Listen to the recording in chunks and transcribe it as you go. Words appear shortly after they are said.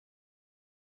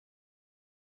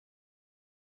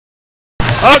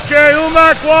Okay,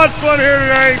 Umac wants one here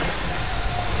tonight.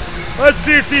 Let's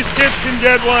see if these kids can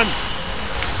get one.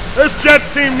 This Jets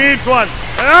team needs one.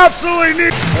 They absolutely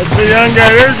need. That's a young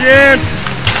guy. There's Yance.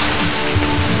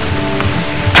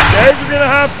 Guys are going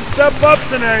to have to step up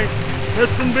tonight.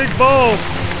 Missing big balls.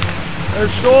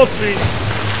 There's Schulte.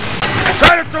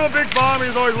 Try to throw a big bomb.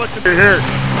 He's always looking to here.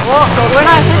 Well, so when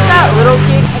I hit that little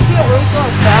kid, I feel really so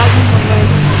bad.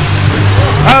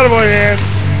 Attaboy, Yance.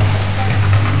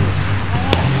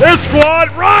 This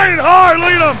squad, Ryan hard,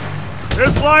 lead them.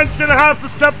 This line's going to have to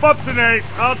step up tonight,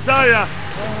 I'll tell you.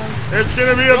 It's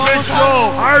going to be a big show.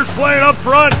 Hard's playing up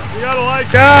front. You got to like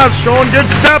Gav, showing good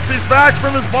step. He's back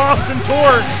from his Boston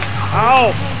tour. Ow,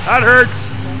 that hurts.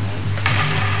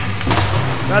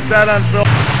 Got that on film.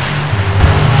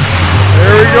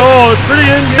 There we go. It's pretty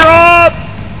in. Drop.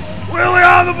 Willie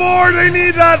on the board. They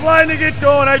need that line to get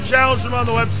going. I challenged them on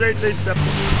the website. They stepped.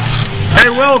 Hey,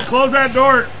 Will, close that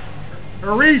door.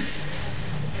 Or Reese,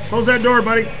 close that door,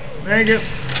 buddy. Thank you.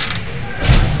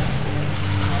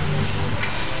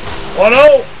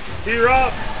 1-0. T-Rob.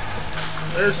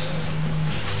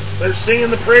 They're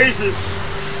singing the praises.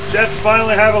 Jets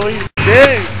finally have a lead.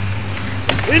 Dang.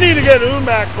 We need to get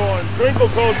Umac going.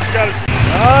 Twinkle Coach has got to see.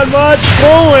 Not much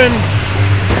going.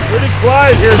 Pretty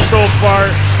quiet here so far.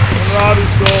 And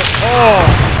Robbie's goal. Oh.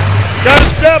 Got a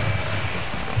step.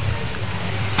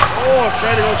 Oh,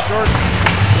 tried to go short.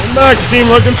 Umac's team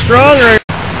looking strong right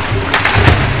now.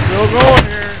 Still going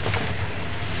here.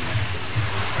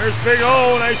 There's Big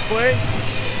O, nice play.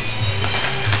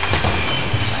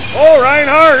 Oh,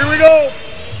 Reinhardt, here we go.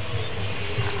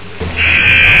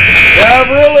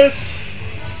 Gavrilis,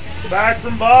 back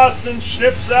from Boston,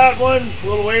 snips that one. A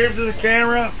little wave to the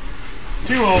camera.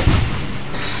 2-0.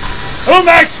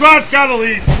 Umac squad's got a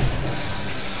lead.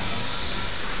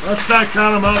 Let's not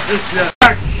count them out just yet.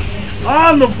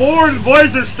 On the board, the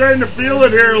boys are starting to feel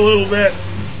it here a little bit.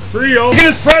 3-0.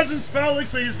 His presence felt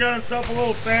looks like he's got himself a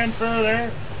little fanfare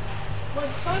there.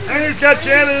 And he's got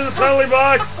Janet in the penalty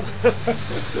box.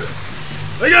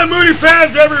 They got Moody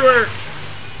fans everywhere.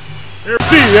 Here,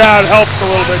 see, yeah, it helps a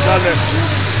little bit, doesn't it?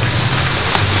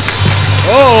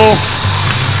 Uh-oh.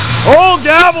 Oh,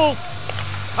 gavel.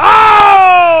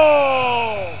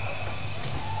 Oh!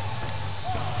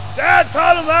 Dad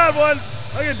taught him that one.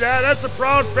 Look at that. That's a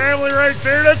proud family right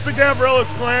there. That's the Gavrilis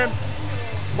clan.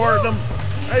 Supporting them.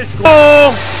 Nice goal.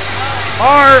 Oh!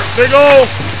 Hard. Big O.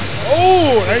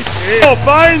 Oh, nice hit. Oh,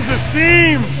 finds the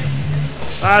seam.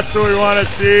 That's what we want to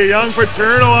see. Young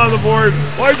Paterno on the board.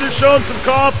 Boys are showing some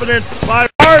confidence. By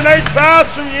Hart, nice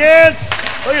pass from Yance.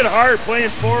 Look at Hart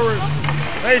playing forward.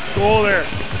 Nice goal there.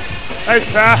 Nice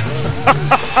pass.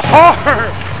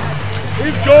 Hart.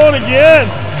 He's going again.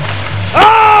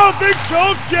 Oh, big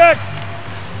choke check.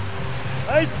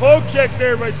 Nice poke check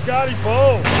there by Scotty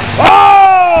Poe.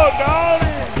 Oh,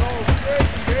 Downey. Oh,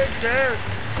 big there.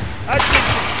 That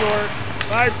kicks it short.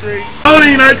 5-3.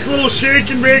 Downey, nice little shake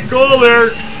and bake goal there.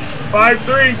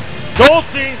 5-3.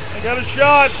 Schulte, I got a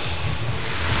shot.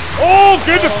 Oh,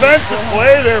 good defensive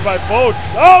play there by Boats.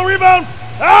 Oh, rebound.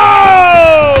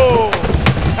 Oh!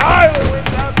 Tyler wins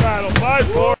that battle.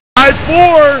 5-4.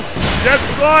 5-4. Jet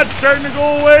squad starting to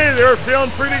go away. They were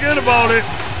feeling pretty good about it.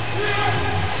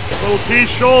 Little T.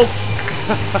 Schultz.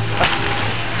 This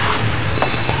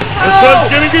one's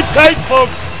gonna get tight,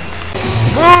 folks.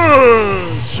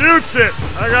 Shoots it.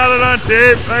 I got it on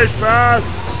tape. Nice pass.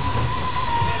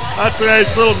 That's a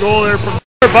nice little goal there from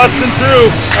busting through.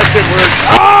 That didn't work.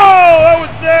 Oh, that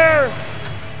was there.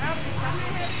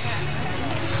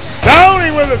 Downey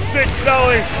with a 6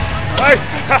 selling. Nice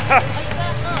pass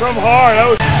from Hart. That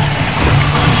was.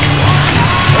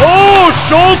 Oh,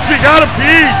 Schulte got a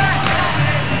piece.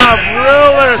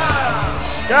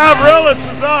 Gavrilis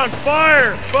is on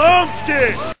fire.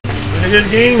 Boomski. A good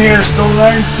game here. Still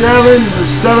 9-7 or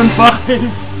 7-5.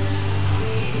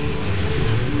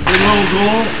 Good little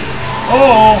goal.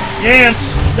 Oh,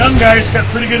 Yance. Young guy's got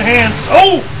pretty good hands.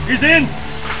 Oh, he's in.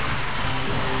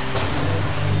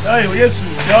 Tell you, we have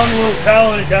some young little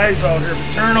talented guys out here.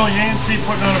 Paterno, Yancey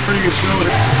putting on a pretty good show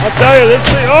there. I'll tell you, this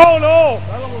thing. Oh no.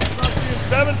 That almost not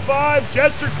being 7-5.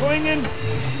 Jets are clinging.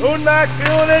 Umac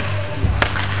feeling it.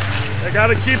 They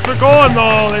got to keep it going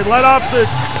though. They let off the.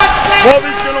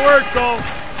 Bobby's going to work though.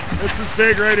 This is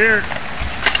big right here.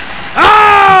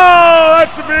 Oh,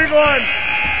 that's a big one.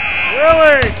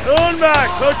 Really? Umac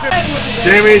hooked it.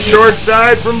 Jamie short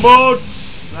side from Boats.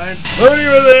 9-30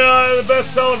 with the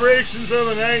best celebrations of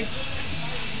the night.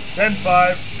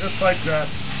 10-5, just like that.